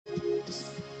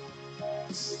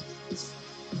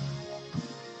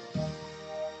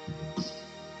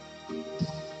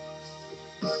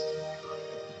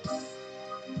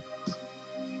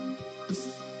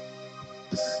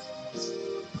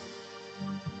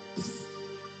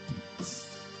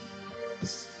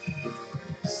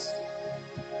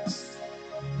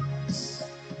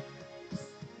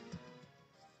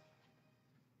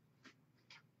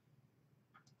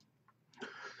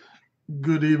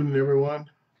Good evening, everyone.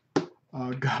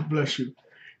 God bless you.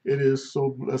 It is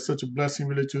such a blessing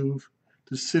really to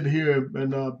sit here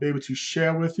and be able to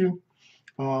share with you.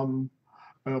 Um,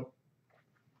 uh,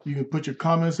 you can put your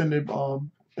comments in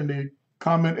the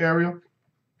comment area.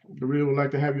 I really would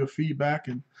like to have your feedback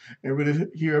and really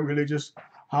hear really just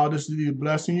how this is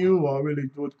blessing you, or really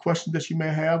what questions that you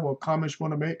may have or comments you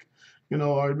want to make.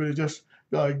 Or really just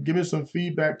give me some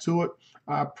feedback to it.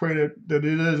 I pray that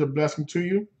it is a blessing to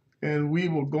you, and we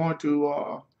will going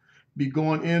to be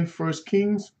going in First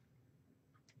Kings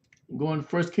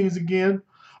again,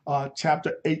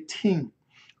 chapter 18.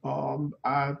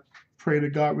 I pray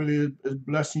that God really is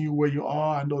blessing you where you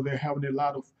are. I know they're having a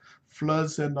lot of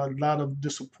floods and a lot of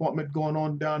disappointment going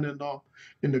on down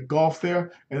in the Gulf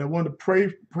there, and I want to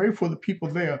pray for the people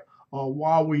there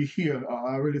while we're here.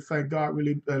 I really thank God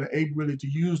really that I'm able really to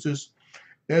use this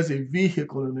as a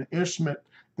vehicle and an instrument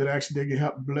that actually they can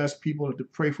help bless people, to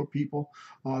pray for people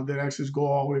that actually go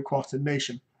all the way across the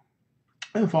nation.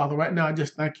 And Father, right now I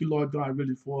just thank you, Lord God,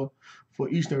 really for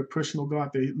each and every person, oh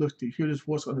God, that looks to hear this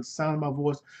voice or the sound of my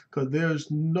voice, because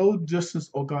there's no distance,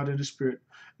 oh God, in the spirit.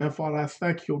 And Father, I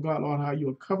thank you, oh God, Lord, how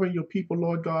you're covering your people,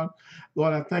 Lord God.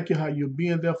 Lord, I thank you how you're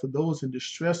being there for those in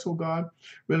distress, oh God,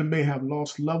 really may have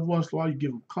lost loved ones, Lord. You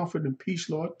give them comfort and peace,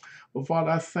 Lord. But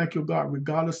Father, I thank you, God,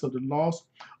 regardless of the loss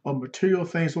of material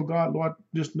things, oh God, Lord,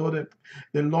 just know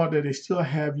Lord, that they still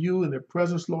have you in their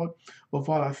presence, Lord. But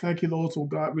Father, I thank you, Lord, oh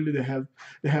God, really that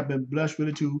have been blessed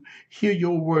really to hear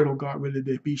your word, oh God, really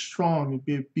to be strong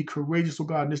and be courageous, oh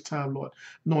God, in this time, Lord.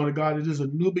 Knowing that God, it is a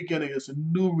new beginning, it's a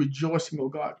new rejoicing, oh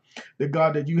God. That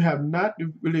God, that you have not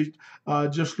really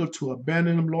just looked to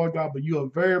abandon them, Lord God, but you are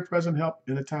very present help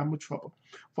in a time of trouble.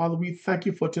 Father, we thank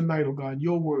you for tonight, oh God,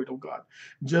 your word, oh God.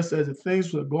 Just as the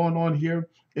things that are going on here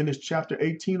in this chapter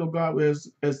 18, oh God,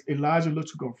 as Elijah looked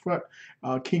to confront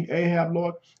King Ahab,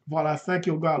 Lord. Father, I thank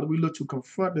you, oh God, that we look to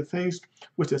confront the things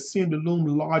which have seemed to loom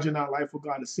large in our life, oh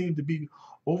God. It seemed to be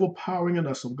overpowering in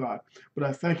us, oh God. But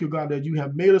I thank you, God, that you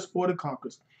have made us more than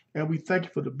conquerors. And we thank you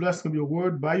for the blessing of your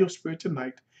word by your spirit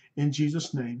tonight. In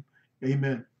Jesus' name,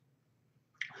 amen.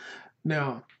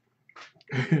 Now,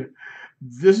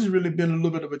 this has really been a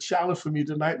little bit of a challenge for me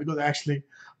tonight, because actually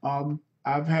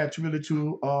I've had to really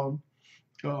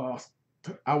uh,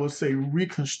 I would say,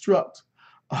 reconstruct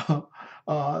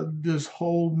uh, this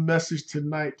whole message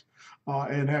tonight,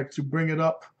 and had to bring it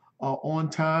up on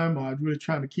time. Really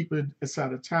trying to keep it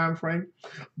inside a time frame.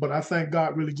 But I thank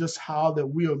God really just how that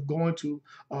we are going to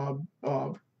uh, uh,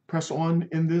 press on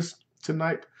in this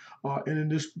tonight, and in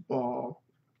this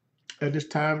at this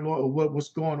time, Lord, of what's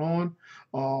going on,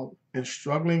 and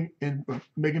struggling in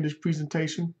making this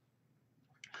presentation,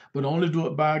 but only do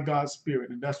it by God's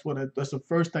Spirit. And that's the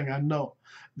first thing I know,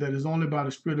 that is only by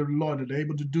the Spirit of the Lord that I'm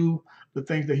able to do the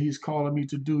things that He's calling me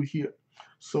to do here.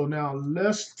 So now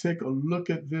let's take a look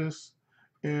at this,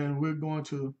 and we're going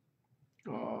to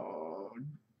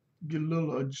get a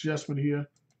little adjustment here.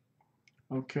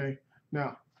 Okay,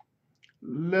 now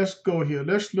let's go here.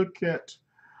 Let's look at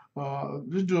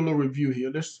let's do a little review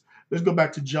here. Let's go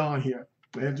back to John here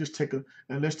and let's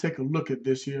take a look at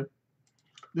this here.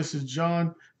 This is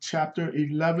John chapter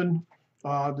 11.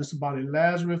 This is about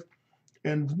Lazarus.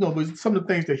 And no, but some of the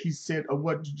things that he said, or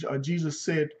what Jesus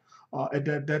said at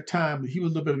that time, he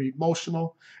was a little bit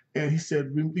emotional. And he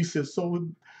said, so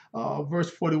verse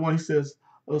 41, he says,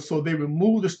 so they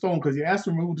removed the stone, because he asked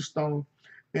them to remove the stone.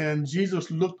 And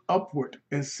Jesus looked upward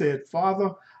and said,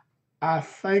 Father, I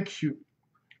thank you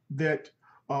that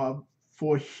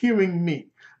for hearing me.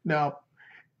 Now,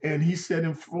 and he said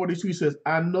in 42, he says,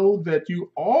 I know that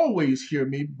you always hear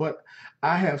me, but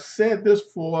I have said this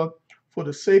for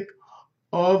the sake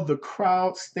of the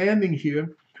crowd standing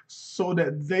here, so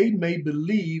that they may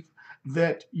believe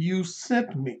that you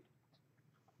sent me.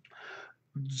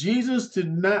 Jesus did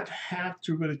not have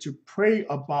to really to pray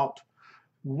about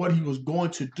what he was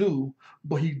going to do,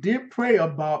 but he did pray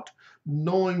about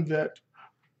knowing that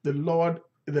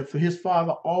that his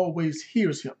Father always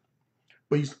hears him.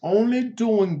 But he's only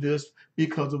doing this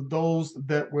because of those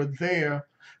that were there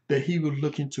that he was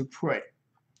looking to pray,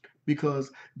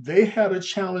 because they had a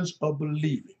challenge of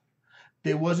believing.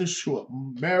 They wasn't sure.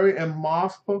 Mary and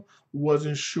Martha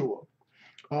wasn't sure.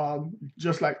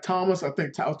 Just like Thomas, I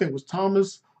think it was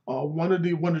Thomas, one of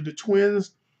the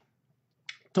twins,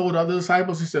 told other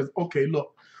disciples. He says, "Okay,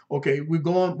 look, okay, we're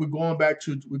going back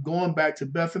to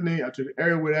Bethany, to the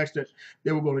area where actually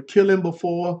they were going to kill him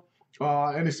before."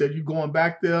 And he said, "You going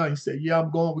back there?" And he said, "Yeah,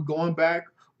 I'm going. We're going back.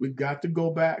 We got to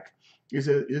go back." He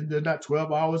said, "Is there not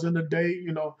 12 hours in a day?"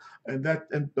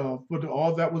 But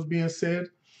all that was being said.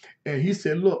 And he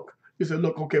said, look,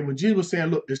 okay, when Jesus was saying,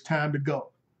 look, it's time to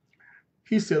go,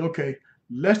 he said, okay,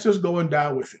 let's just go and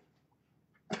die with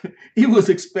him. He was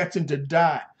expecting to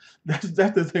die. That's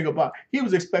the thing about it. He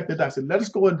was expecting to die. I said, let us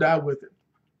go and die with him.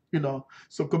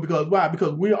 So because why?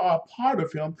 Because we are a part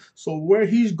of him. So where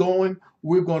he's going,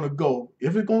 we're going to go.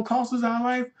 If it's going to cost us our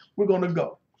life, we're going to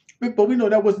go. But we know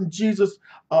that wasn't Jesus'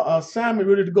 assignment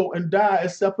really to go and die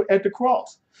except at the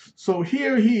cross. So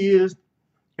here he is,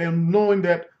 and knowing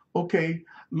that, okay,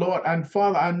 Lord and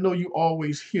Father, I know you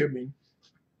always hear me.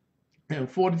 And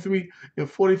 43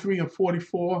 and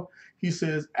 44, he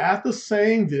says, after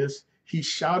saying this, he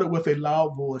shouted with a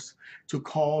loud voice to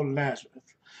call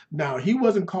Lazarus. Now, he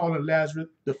wasn't calling Lazarus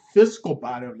the physical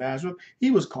body of Lazarus. He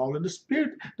was calling the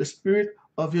spirit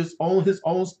of his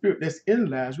own spirit that's in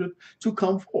Lazarus to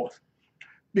come forth.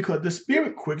 Because the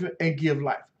spirit quicken and give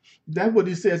life. That's what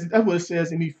he says. That's what it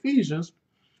says in Ephesians.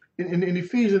 In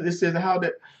Ephesians, it says how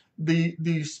that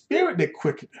the spirit that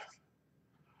quickeneth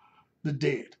the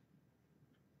dead.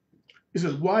 It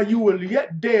says, while you were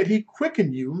yet dead, he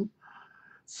quickened you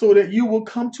so that you will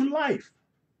come to life.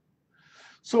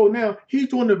 So now he's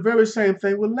doing the very same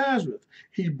thing with Lazarus.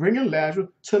 He's bringing Lazarus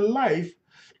to life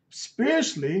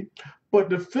spiritually, but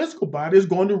the physical body is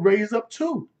going to raise up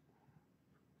too.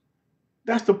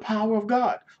 That's the power of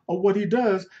God, of what he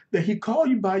does, that he called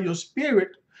you by your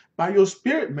spirit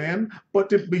man,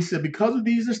 but he said, because of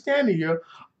these that standing here,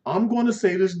 I'm going to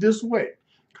say this way.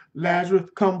 Lazarus,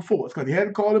 come forth, because he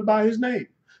hadn't called it by his name,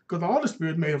 because all the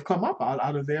spirits may have come up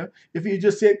out of there if he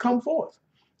just said, come forth.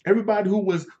 Everybody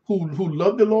who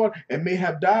loved the Lord and may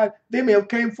have died, they may have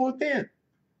came forth then.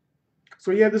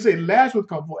 So he had to say, Lazarus,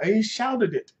 come forth, and he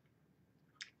shouted it.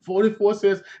 44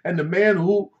 says, and the man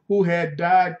who had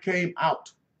died came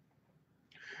out,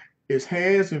 his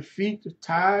hands and feet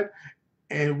tied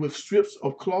and with strips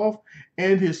of cloth,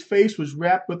 and his face was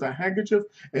wrapped with a handkerchief.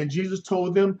 And Jesus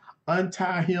told them,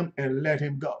 untie him and let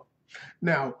him go.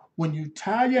 Now, when you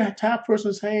tie a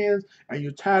person's hands and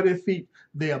you tie their feet,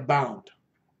 they are bound.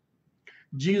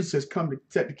 Jesus has come to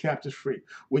set the captives free.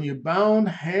 When you're bound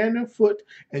hand and foot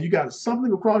and you got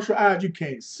something across your eyes, you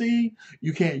can't see,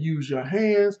 you can't use your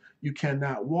hands, you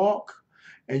cannot walk,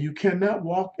 and you cannot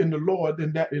walk in the Lord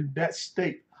in that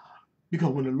state.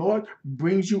 Because when the Lord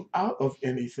brings you out of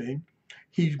anything,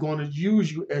 he's going to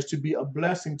use you as to be a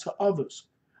blessing to others.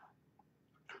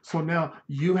 So now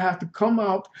you have to come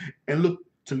out and look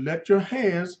to let your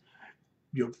hands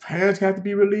have to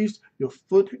be released, your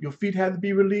feet have to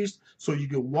be released, so you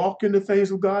can walk in the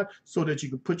things of God, so that you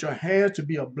can put your hands to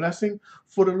be a blessing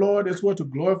for the Lord as well, to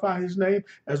glorify his name,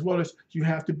 as well as you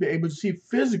have to be able to see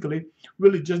physically,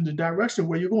 really just the direction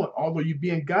where you're going, although you're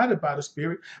being guided by the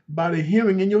Spirit, by the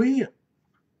hearing in your ear.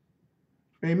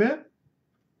 Amen?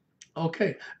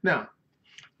 Okay, now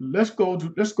let's go to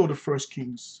 1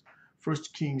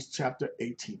 Kings chapter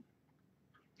 18.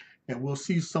 And we'll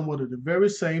see somewhat of the very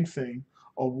same thing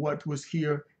of what was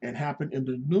here and happened in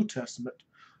the New Testament.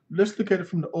 Let's look at it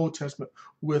from the Old Testament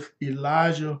with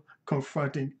Elijah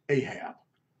confronting Ahab.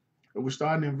 And we're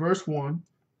starting in verse 1,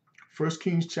 1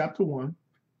 Kings chapter 1.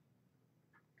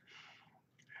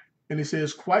 And it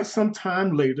says, quite some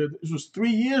time later, this was 3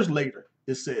 years later,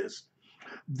 it says,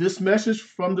 this message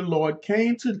from the Lord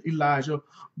came to Elijah,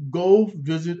 go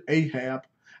visit Ahab.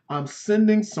 I'm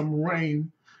sending some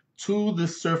rain to the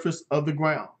surface of the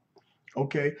ground.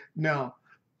 Okay, now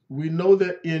we know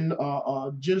that in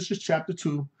Genesis chapter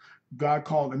 2, God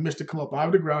called a mist to come up out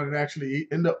of the ground and actually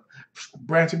end up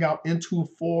branching out into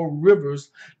 4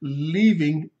 rivers,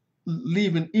 leaving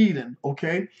Eden.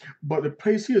 Okay, but the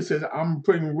place here says, I'm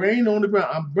putting rain on the ground.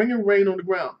 I'm bringing rain on the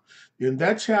ground. In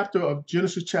that chapter of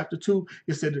Genesis chapter 2,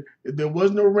 it said there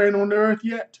was no rain on the earth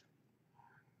yet.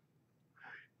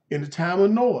 In the time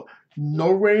of Noah,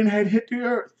 no rain had hit the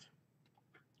earth.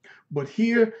 But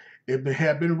here, it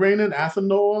had been raining after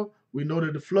Noah. We know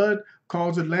that the flood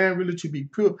caused the land really to be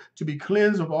pure, to be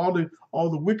cleansed of all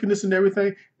the wickedness and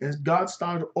everything. And God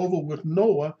started over with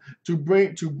Noah to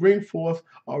bring forth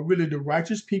really the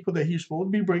righteous people that he's supposed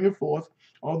to be bringing forth.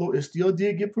 Although it still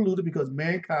did get polluted because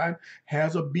mankind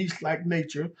has a beast-like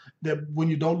nature that when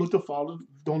you don't look to follow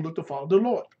the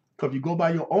Lord. Because if you go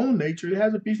by your own nature, it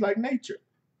has a beast-like nature.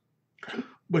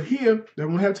 But here, they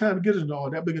won't have time to get into all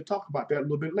that. We can talk about that a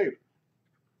little bit later.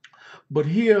 But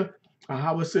here,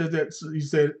 how it says that, he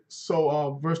said,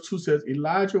 so verse 2 says,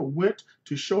 Elijah went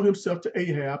to show himself to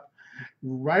Ahab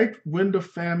right when the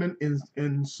famine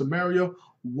in Samaria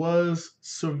was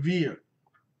severe.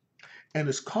 And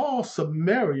it's called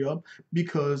Samaria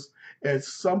because at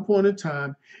some point in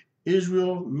time,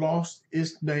 Israel lost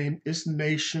its name, its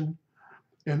nation,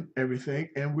 and everything.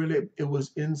 And really, it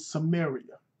was in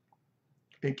Samaria.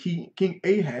 And King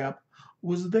Ahab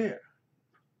was there.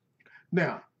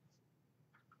 Now,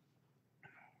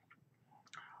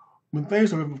 when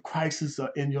things are of crisis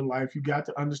are in your life, you got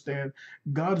to understand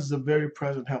God is a very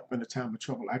present help in a time of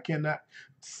trouble. I cannot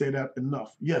say that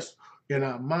enough. Yes, in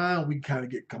our mind, we kind of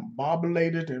get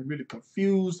combobulated and really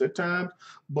confused at times,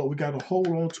 but we got to hold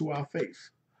on to our faith.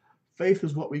 Faith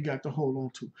is what we got to hold on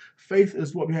to. Faith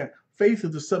is what we have. Faith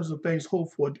is the substance of things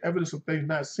hoped for, the evidence of things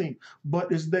not seen,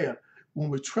 but it's there. When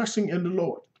we're trusting in the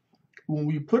Lord, when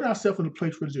we put ourselves in a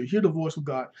place where we hear the voice of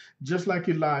God, just like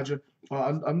Elijah,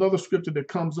 another scripture that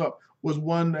comes up was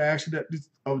one actually that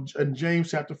in James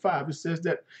chapter 5. It says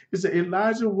that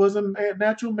Elijah was a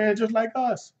natural man just like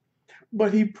us,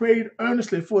 but he prayed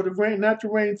earnestly for the rain, not to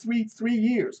rain three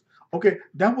years. Okay,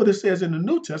 that's what it says in the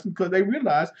New Testament because they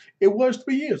realized it was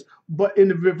 3 years. But in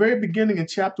the very beginning, in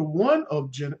chapter 17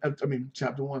 of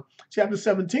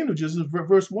Genesis,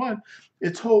 verse 1,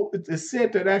 it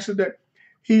said that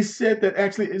he said that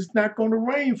actually it's not going to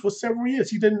rain for several years.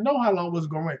 He didn't know how long it was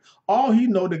going to rain. All he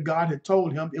knew that God had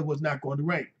told him it was not going to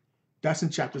rain. That's in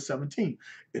chapter 17.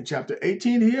 In chapter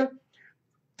 18 here,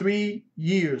 3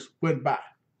 years went by.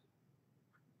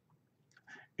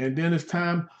 And then at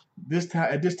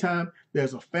this time,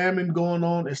 there's a famine going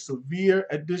on. It's severe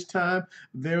at this time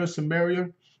there in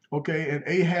Samaria. Okay, and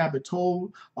Ahab had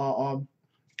told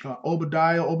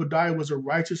Obadiah. Obadiah was a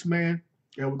righteous man,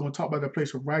 and we're going to talk about that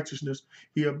place of righteousness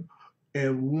here.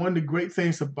 And one of the great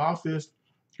things about this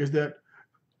is that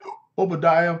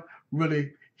Obadiah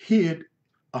really hid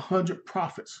 100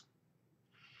 prophets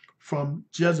from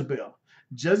Jezebel.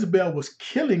 Jezebel was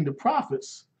killing the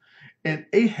prophets, and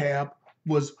Ahab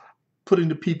was putting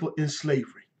the people in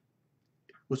slavery,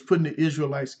 was putting the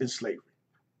Israelites in slavery.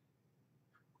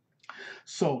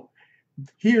 So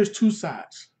here's two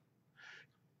sides.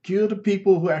 Kill the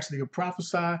people who actually can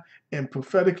prophesy and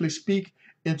prophetically speak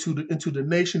into the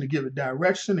nation to give it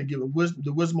direction and give it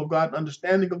the wisdom of God and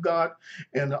understanding of God.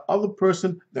 And the other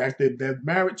person that's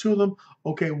married to them,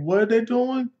 okay, what are they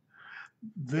doing?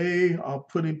 They are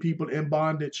putting people in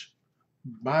bondage,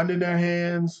 binding their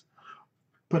hands,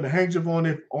 putting a handkerchief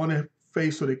on their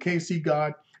face so they can't see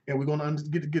God, and we're going to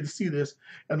get to see this,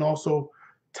 and also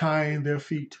tying their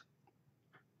feet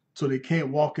so they can't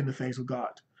walk in the things of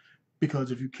God.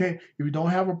 Because if you don't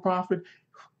have a prophet,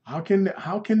 how can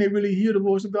they really hear the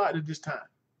voice of God at this time?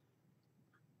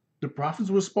 The prophets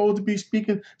were supposed to be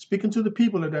speaking to the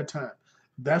people at that time.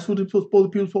 That's what the people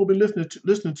supposed to be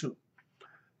listening to,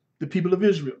 the people of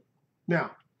Israel.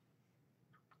 Now,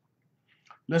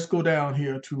 let's go down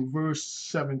here to verse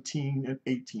 17 and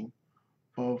 18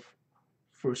 of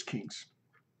 1 Kings.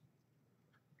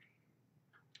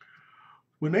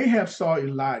 When Ahab saw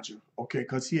Elijah, okay,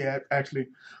 because he had actually,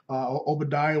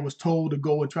 Obadiah was told to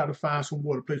go and try to find some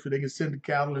water place where they can send the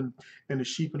cattle and the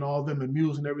sheep and all of them and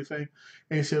mules and everything.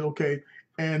 And he said, okay.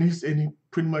 And he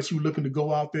pretty much, he was looking to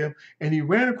go out there. And he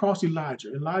ran across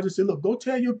Elijah. Elijah said, look, go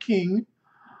tell your king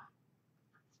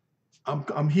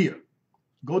I'm here.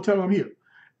 Go tell him I'm here.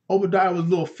 Obadiah was a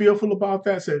little fearful about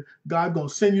that, said, God going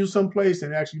to send you someplace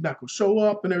and actually not going to show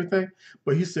up and everything.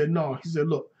 But he said, no. He said,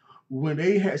 look, when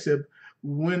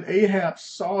Ahab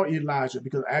saw Elijah,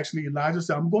 because actually Elijah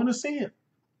said, I'm going to see him.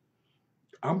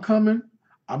 I'm coming.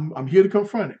 I'm here to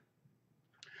confront it.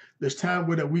 There's time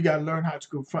where that we got to learn how to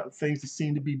confront things that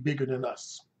seem to be bigger than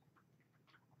us.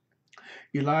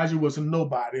 Elijah was a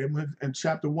nobody. In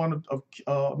chapter 1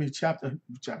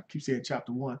 keep saying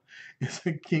chapter 1. It's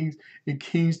in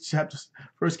Kings chapter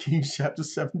 1 Kings chapter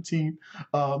 17.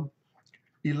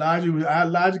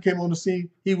 Elijah came on the scene.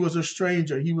 He was a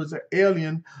stranger. He was an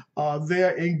alien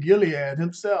there in Gilead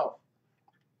himself.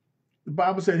 The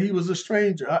Bible said he was a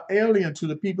stranger, an alien to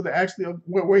the people that actually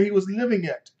where he was living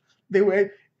at. They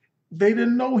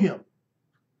didn't know him.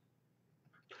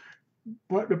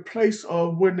 But the place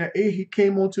of when he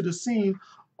came onto the scene,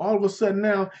 all of a sudden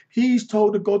now he's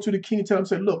told to go to the king and tell him,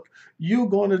 say, look, you're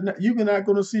not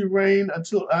going to see rain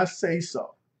until I say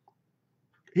so.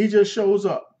 He just shows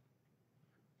up.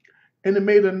 And it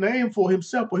made a name for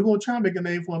himself, but he won't try to make a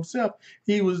name for himself.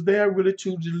 He was there really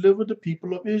to deliver the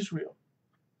people of Israel.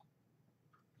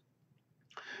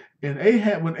 And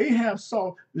when Ahab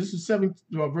saw, this is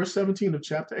verse 17 of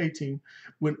chapter 18,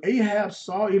 when Ahab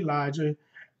saw Elijah,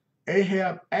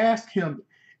 Ahab asked him,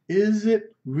 is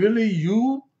it really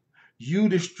you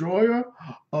destroyer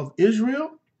of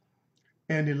Israel?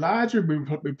 And Elijah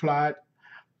replied,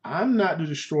 I'm not the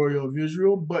destroyer of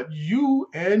Israel, but you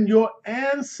and your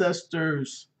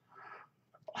ancestors'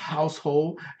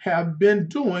 household have been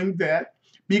doing that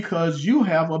because you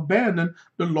have abandoned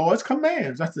the Lord's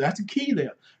commands. That's the key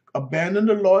there. Abandon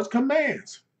the Lord's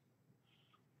commands.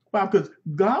 Why? Because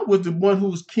God was the one who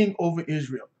was king over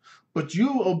Israel. But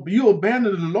you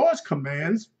abandoned the Lord's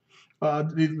commands,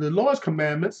 the Lord's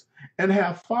commandments, and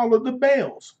have followed the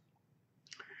Baals.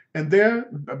 And there,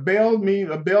 Baal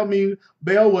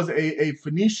was a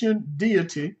Phoenician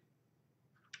deity.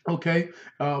 Okay,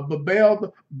 but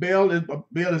Baal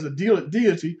is a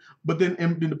deity, but then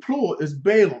in the plural is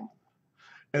Balaam,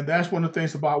 and that's one of the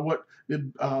things about when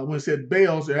it said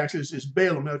Baals, it actually is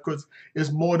Balaam, because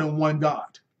it's more than one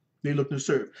God they look to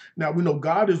serve. Now we know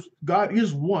God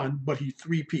is one, but He's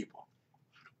three people.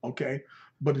 Okay,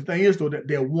 but the thing is though that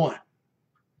they're one.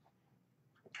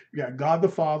 You got God the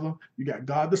Father, you got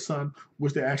God the Son,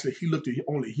 which He looked to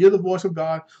only hear the voice of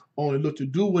God, only look to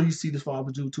do what He sees the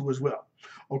Father do too as well.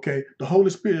 Okay, the Holy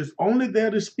Spirit is only there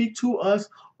to speak to us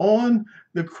on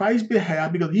the Christ's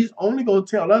behalf, because He's only going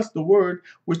to tell us the word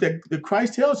which the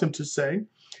Christ tells Him to say.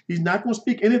 He's not going to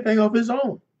speak anything of His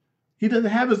own. He doesn't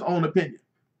have His own opinion.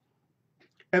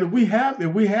 And if we have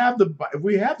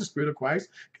the Spirit of Christ,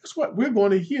 guess what? We're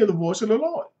going to hear the voice of the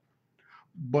Lord.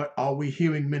 But are we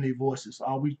hearing many voices?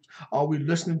 Are we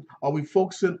listening? Are we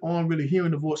focusing on really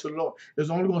hearing the voice of the Lord? It's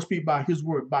only going to speak by His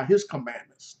word, by His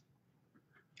commandments.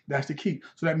 That's the key.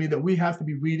 So that means that we have to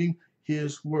be reading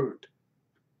His word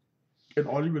in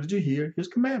order really to hear His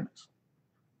commandments.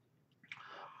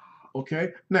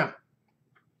 Okay? Now,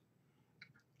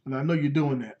 and I know you're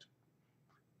doing that,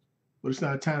 but it's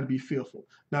not a time to be fearful.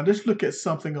 Now, let's look at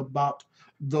something about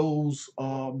those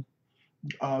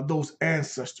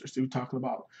ancestors that we're talking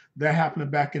about. That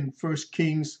happened back in 1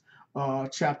 Kings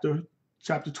chapter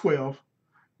 12.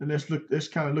 And let's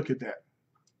kind of look at that.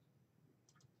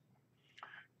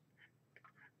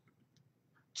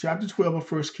 Chapter 12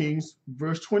 of 1 Kings,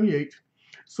 verse 28.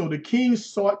 So the king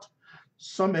sought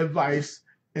some advice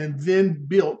and then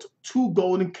built 2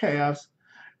 golden calves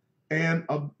and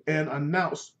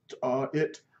announced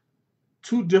it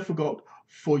too difficult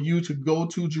for you to go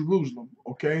to Jerusalem.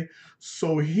 Okay,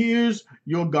 so here's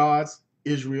your gods,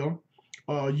 Israel,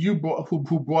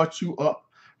 who brought you up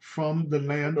from the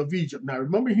land of Egypt. Now,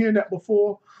 remember hearing that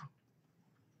before?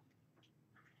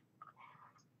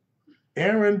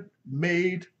 Aaron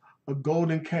made a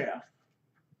golden calf,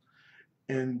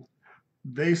 and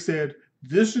they said,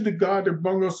 "This is the God that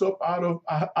brought us up out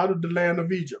of the land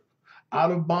of Egypt,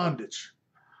 out of bondage."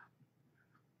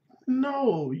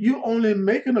 No, you only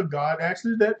making a God that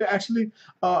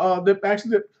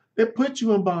put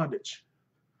you in bondage.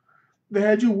 They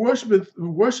had you worshiping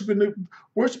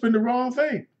the wrong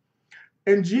thing.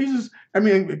 And Jesus,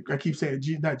 I keep saying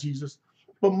not Jesus,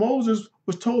 but Moses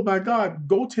was told by God,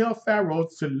 go tell Pharaoh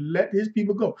to let his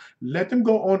people go. Let them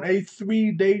go on a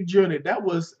 3-day journey. That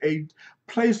was a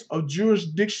place of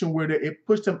jurisdiction where it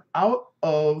pushed them out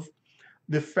of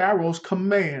the Pharaoh's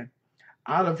command,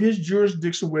 out of his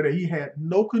jurisdiction where he had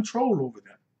no control over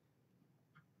them.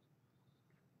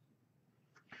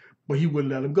 But he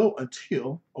wouldn't let them go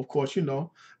until, of course,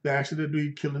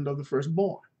 the killing of the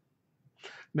firstborn.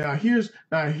 Now here's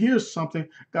something.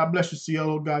 God bless you,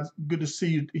 Cielo. God, good to see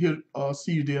you here.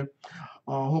 See you, dear.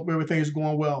 Hope everything is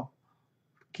going well.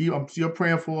 I'm still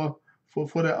praying for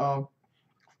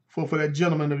that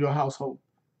gentleman of your household.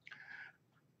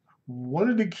 One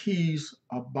of the keys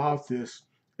about this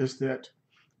is that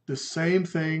the same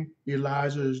thing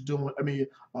Elijah is doing.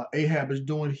 Ahab is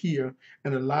doing here,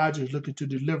 and Elijah is looking to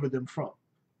deliver them from,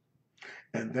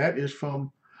 and that is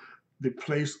from the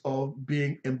place of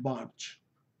being in bondage.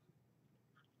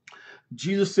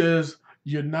 Jesus says,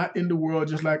 "You're not in the world,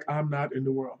 just like I'm not in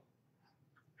the world.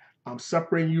 I'm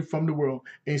separating you from the world."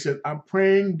 And he said, "I'm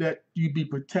praying that you be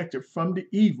protected from the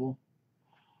evil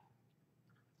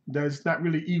that is not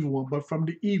really evil one, but from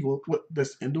the evil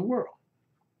that's in the world."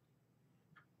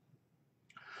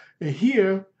 And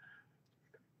here,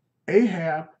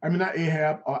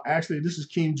 actually, this is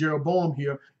King Jeroboam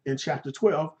here in chapter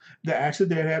 12, that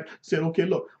had said, "Okay,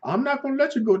 look, I'm not going to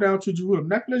let you go down to Jerusalem. I'm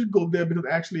not going to let you go there, because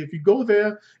actually, if you go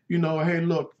there, hey,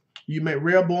 look, you may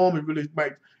Rehoboam,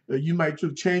 you might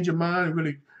change your mind and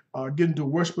really get into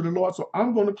worship of the Lord. So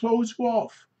I'm going to close you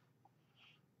off.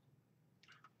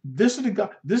 This is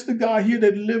the God here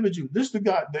that delivered you. This is the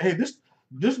God that, hey,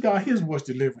 this God here was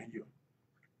delivering you."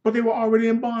 But they were already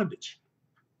in bondage.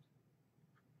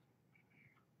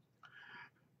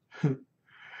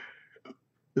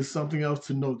 There's something else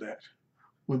to know, that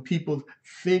when people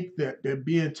think that they're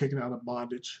being taken out of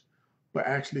bondage, but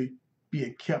actually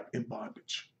being kept in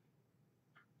bondage.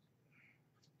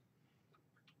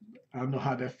 I don't know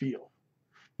how that feels.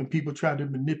 When people try to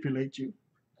manipulate you,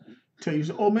 tell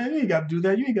you, "Oh man, you ain't got to do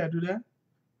that. You ain't got to do that.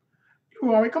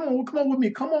 You all right? Come on with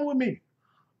me. Come on with me."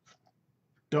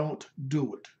 Don't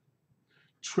do it.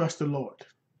 Trust the Lord.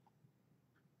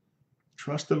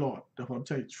 Trust the Lord. That's what I'm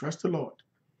telling you. Trust the Lord.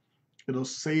 It'll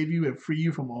save you and free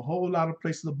you from a whole lot of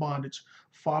places of bondage,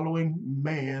 following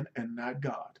man and not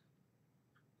God.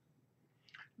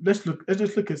 Let's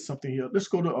just look at something here. Let's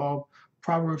go to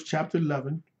Proverbs chapter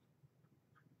 11,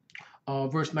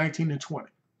 verse 19 and 20.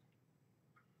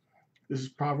 This is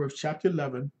Proverbs chapter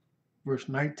 11, verse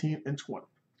 19 and 20.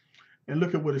 And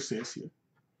look at what it says here.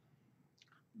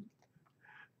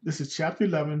 This is chapter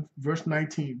 11, verse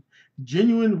 19.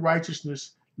 Genuine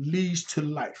righteousness leads to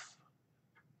life,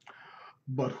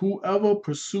 but whoever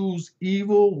pursues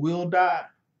evil will die.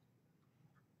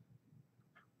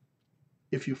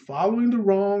 If you're following the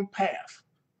wrong path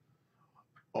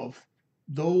of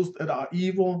those that are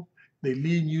evil, they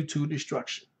lead you to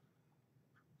destruction.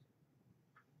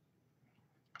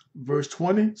 Verse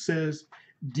 20 says,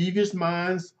 devious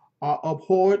minds are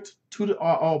abhorred to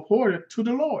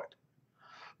the Lord,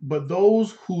 but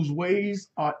those whose ways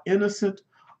are innocent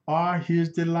are his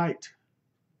delight.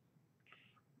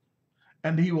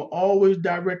 And he will always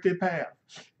direct their path.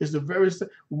 It's the very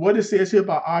what it says here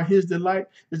about are his delight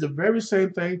is the very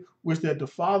same thing which that the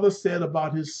Father said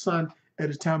about his Son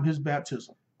at the time of his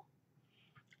baptism.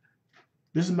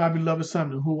 This is my beloved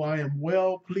Son, in whom I am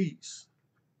well pleased.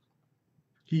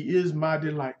 He is my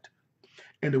delight.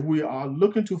 And if we are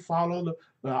looking to follow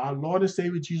our Lord and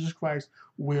Savior Jesus Christ,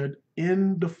 we're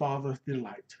in the Father's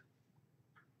delight.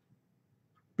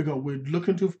 Because we're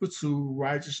looking to pursue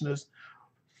righteousness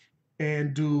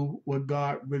and do what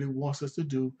God really wants us to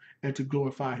do and to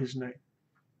glorify his name.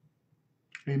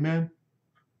 Amen.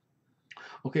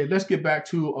 Okay, let's get back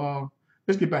to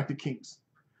Kings.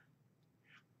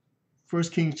 1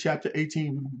 Kings chapter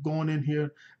 18. We're going in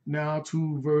here now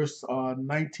to verse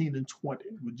 19 and 20.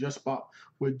 We're just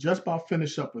about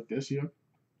finished up with this here.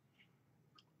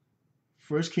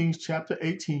 1 Kings chapter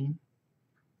 18,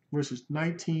 verses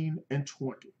 19 and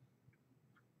 20.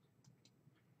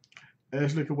 And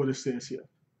let's look at what it says here.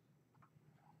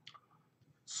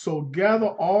 So gather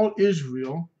all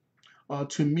Israel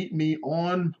to meet me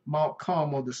on Mount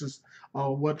Carmel. This is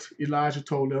what Elijah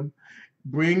told them.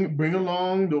 Bring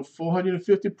along the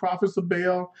 450 prophets of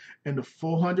Baal and the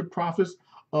 400 prophets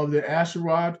of the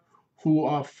Asherah who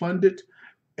are funded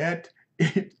at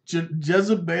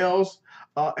Jezebel's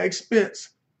expense.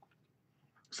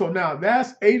 So now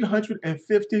that's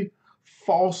 850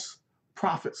 false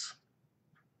prophets.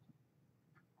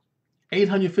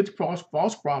 850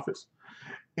 false prophets,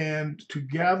 and to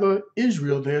gather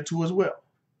Israel there too as well.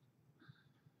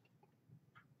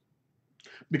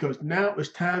 Because now it's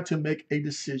time to make a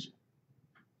decision.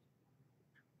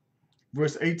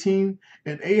 Verse 18,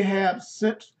 and Ahab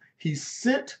sent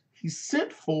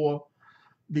for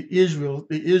the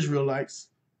Israelites,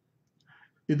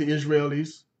 and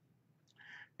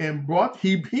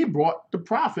he brought the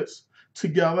prophets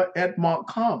together at Mount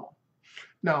Carmel.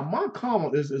 Now, Mount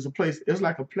Carmel is a place, it's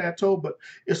like a plateau, but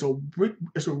it's a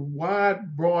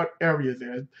wide, broad area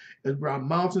there. It's around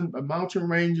mountain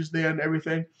ranges there and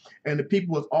everything. And the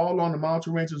people was all on the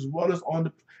mountain ranges as well as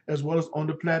on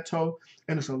the plateau.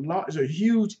 And it's a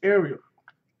huge area.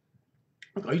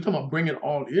 Are you talking about bringing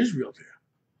all Israel there?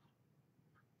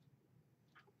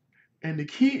 And the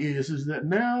key is that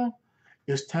now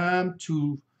it's time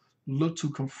to look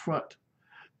to confront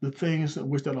the things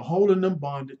which that are holding them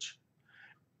bondage,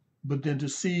 but then to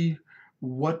see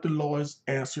what the Lord's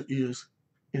answer is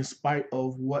in spite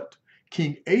of what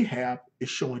King Ahab is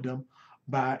showing them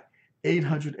by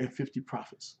 850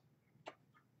 prophets.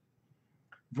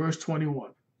 Verse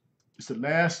 21. It's the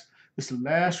last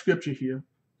scripture here.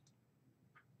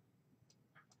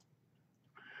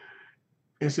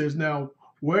 It says, now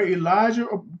where Elijah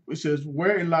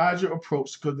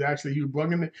approached, because actually he was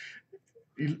bringing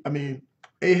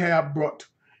Ahab brought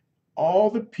all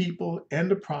the people and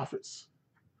the prophets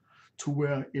to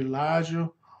where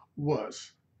Elijah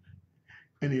was.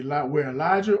 And where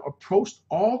Elijah approached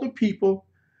all the people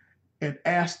and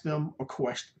asked them a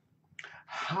question.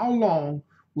 How long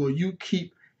will you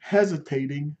keep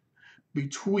hesitating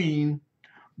between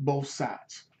both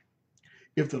sides?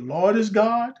 If the Lord is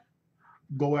God,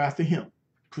 go after him.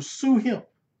 Pursue him.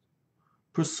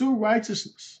 Pursue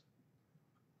righteousness.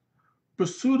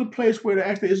 Pursue the place where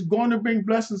it's going to bring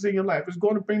blessings in your life. It's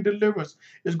going to bring deliverance.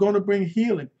 It's going to bring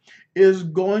healing. It's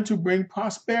going to bring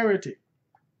prosperity,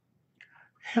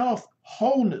 health,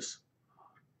 wholeness,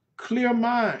 clear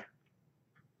mind,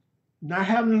 not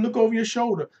having to look over your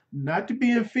shoulder, not to be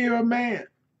in fear of man,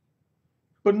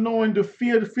 but knowing to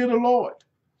fear the Lord.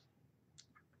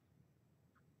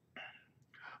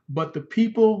 But the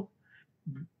people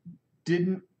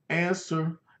didn't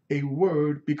answer a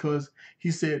word, because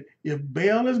he said, if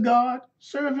Baal is God,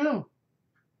 serve him.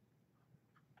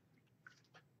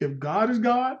 If God is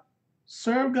God,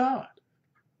 serve God.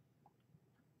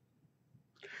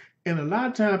 And a lot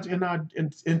of times in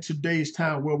today's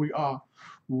time where we are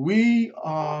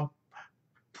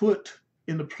put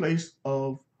in the place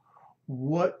of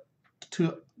what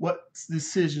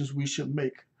decisions we should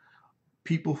make.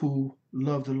 People who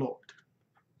love the Lord.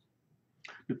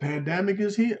 The pandemic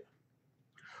is here,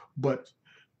 but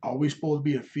are we supposed to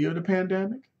be in fear of the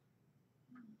pandemic?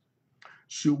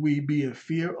 Should we be in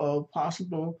fear of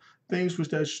possible things which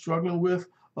they're struggling with,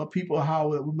 or people how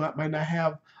we might not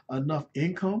have enough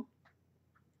income?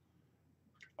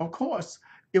 Of course,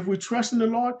 if we trust in the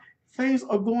Lord, things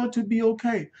are going to be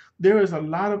okay. There is a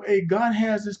lot of aid. God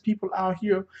has his people out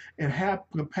here and have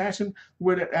compassion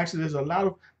where that actually there's a lot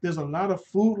of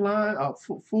food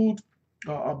food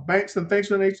banks and things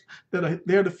that are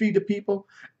there to feed the people.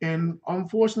 And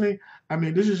unfortunately, I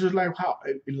mean, this is just like how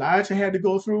Elijah had to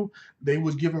go through. They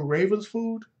was giving ravens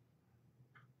food.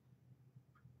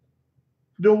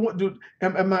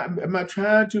 Am I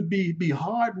trying to be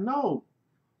hard? No.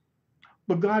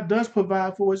 But God does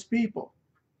provide for his people.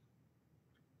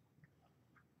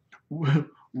 We're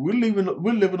living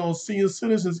on senior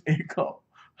citizens' income.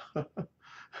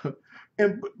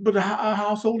 But our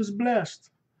household is blessed.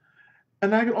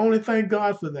 And I can only thank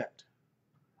God for that.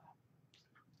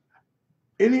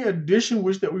 Any addition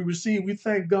which that we receive, we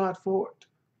thank God for it.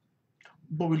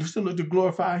 But we still look to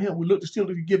glorify him. We still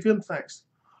look to give him thanks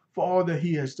for all that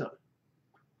he has done.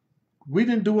 We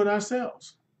didn't do it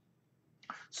ourselves.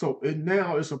 So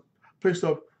now it's a place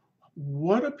of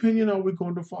what opinion are we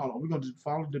going to follow? Are we going to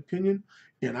follow the opinion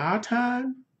in our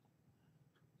time,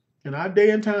 in our day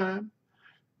and time,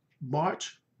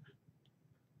 March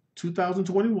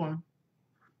 2021?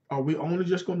 Are we only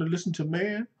just going to listen to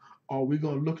man? Or are we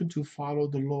going to look into follow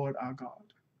the Lord our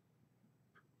God?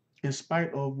 In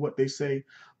spite of what they say,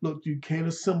 look, you can't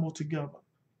assemble together.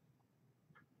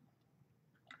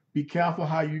 Be careful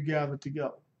how you gather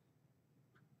together.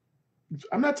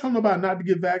 I'm not telling about not to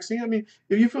get vaccine. I mean,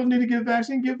 if you feel the need to get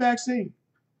vaccine, get vaccine.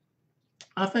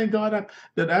 I thank God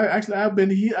I've been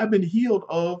healed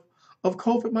of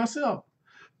COVID myself.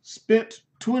 Spent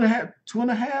two and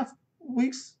a half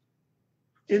weeks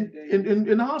in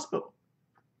the hospital.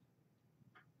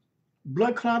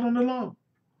 Blood clot on the lung.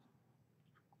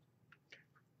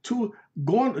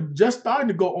 Just starting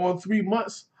to go on 3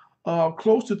 months,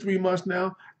 close to 3 months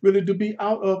now, really to be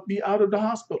out of the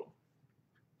hospital.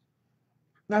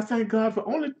 And I thank God for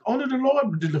only the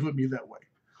Lord delivered me that way.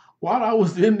 While I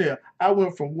was in there, I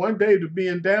went from one day to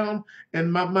being down,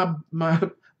 and my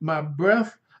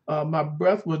breath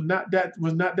was not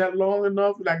that long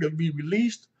enough that I could be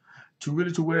released to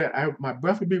where my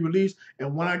breath would be released.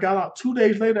 And when I got out 2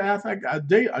 days later, a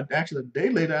day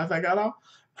later after I got out,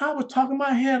 I was talking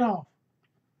my head off.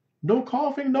 No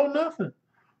coughing, no nothing.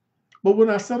 But when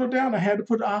I settled down, I had to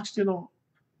put the oxygen on.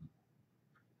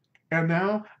 And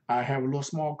now I have a little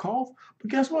small cough.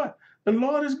 But guess what? The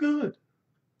Lord is good.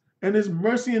 And his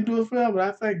mercy endures forever.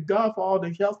 I thank God for all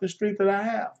the health and strength that I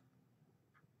have.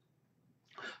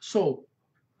 So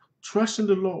trust in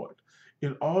the Lord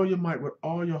in all your might, with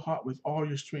all your heart, with all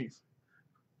your strength,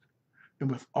 and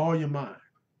with all your mind,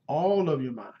 all of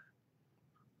your mind.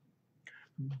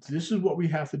 This is what we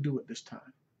have to do at this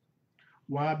time.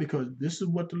 Why? Because this is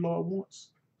what the Lord wants.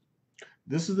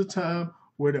 This is the time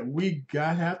where that we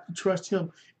have to trust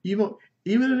him. Even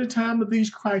in the time of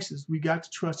these crises, we got to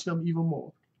trust him even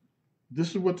more. This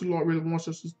is what the Lord really wants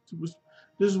us to do.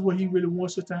 This is what he really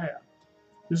wants us to have.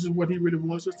 This is what he really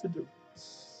wants us to do.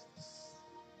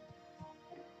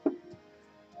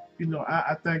 You know,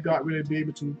 I thank God really be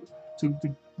able to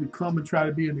come and try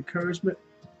to be an encouragement,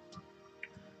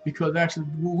 because actually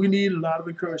we need a lot of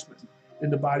encouragement in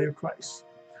the body of Christ.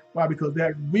 Why? Because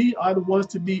we are the ones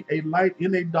to be a light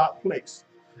in a dark place.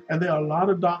 And there are a lot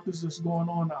of darkness that's going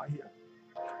on out here.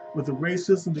 With the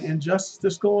racism, the injustice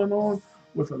that's going on,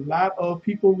 with a lot of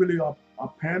people really are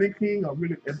panicking or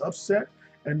really upset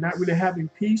and not really having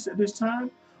peace at this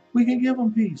time, we can give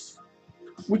them peace.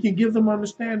 We can give them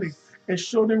understanding and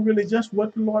show them really just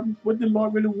what the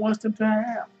Lord really wants them to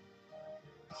have.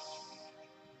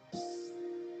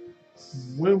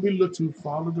 When we look to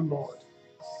follow the Lord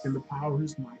in the power of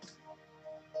his might,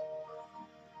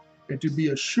 and to be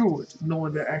assured,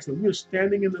 knowing that actually we're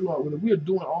standing in the Lord, we're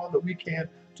doing all that we can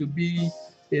to be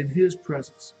in his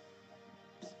presence.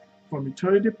 From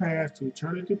eternity past to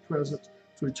eternity present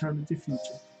to eternity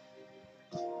future.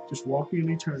 Just walking in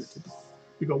eternity.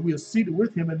 Because we are seated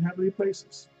with him in heavenly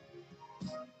places.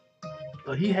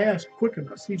 He has quickened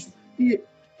us.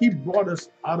 He brought us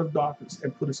out of darkness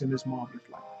and put us in this marvelous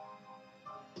light.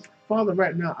 Father,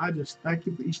 right now, I just thank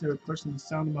you for each and every person in the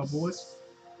sound of my voice.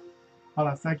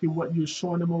 Father, I thank you for what you're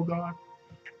showing them, oh God.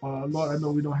 Lord, I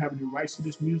know we don't have any rights to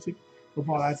this music, but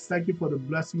Father, I thank you for the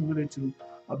blessing really to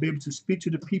be able to speak to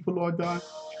the people, Lord God,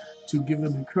 to give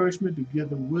them encouragement, to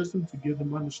give them wisdom, to give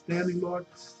them understanding, Lord.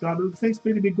 God, the things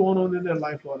may be going on in their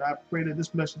life, Lord. I pray that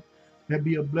this message may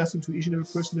be a blessing to each and every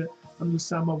person that under the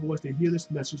sound of my voice to hear this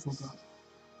message from God.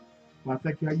 Lord, I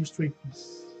thank you how you strengthen.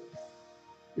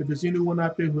 If there's anyone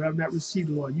out there who have not received,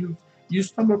 Lord, you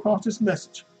stumble across this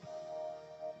message.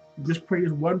 Just pray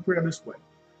this one prayer this way.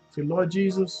 Say, Lord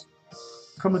Jesus,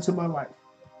 come into my life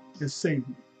and save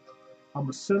me. I'm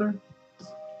a sinner,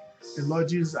 and Lord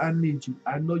Jesus, I need you.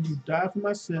 I know you died for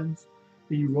my sins,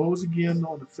 and you rose again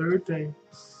on the third day, and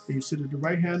you sit at the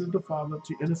right hand of the Father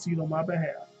to intercede on my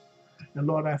behalf. And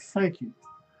Lord, I thank you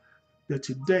that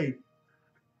today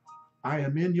I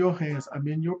am in your hands, I'm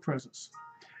in your presence,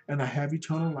 and I have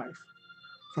eternal life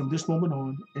from this moment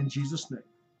on, in Jesus' name.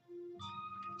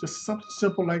 Just something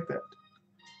simple like that.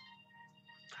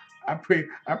 I pray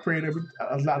it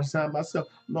a lot of time myself.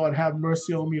 Lord, have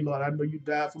mercy on me, Lord. I know you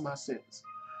died for my sins.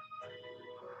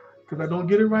 Because I don't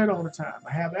get it right all the time.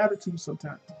 I have attitude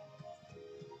sometimes.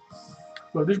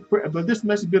 But this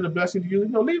message has been a blessing to you.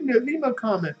 Leave me a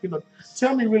comment.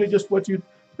 Tell me really just what you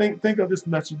think of this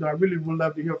message. I really would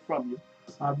love to hear from you.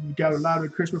 We got a lot of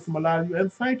encouragement from a lot of you,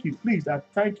 and thank you. Please, I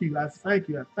thank you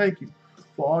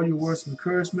for all your words of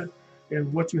encouragement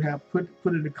and what you have put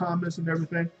in the comments and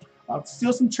everything.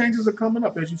 Still some changes are coming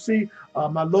up. As you see,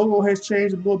 my logo has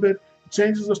changed a little bit.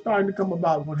 Changes are starting to come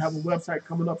about. We're going to have a website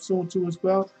coming up soon too as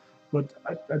well. But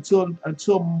until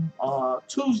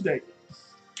Tuesday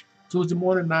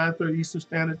morning, 9:30 Eastern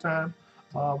Standard Time,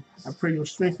 I pray your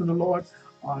strength in the Lord.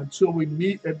 Until we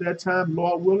meet at that time,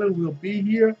 Lord willing, we'll be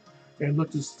here and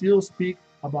look to still speak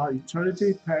about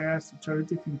eternity past,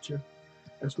 eternity future,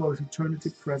 as well as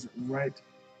eternity present right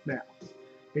now.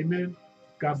 Amen.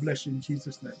 God bless you in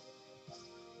Jesus' name.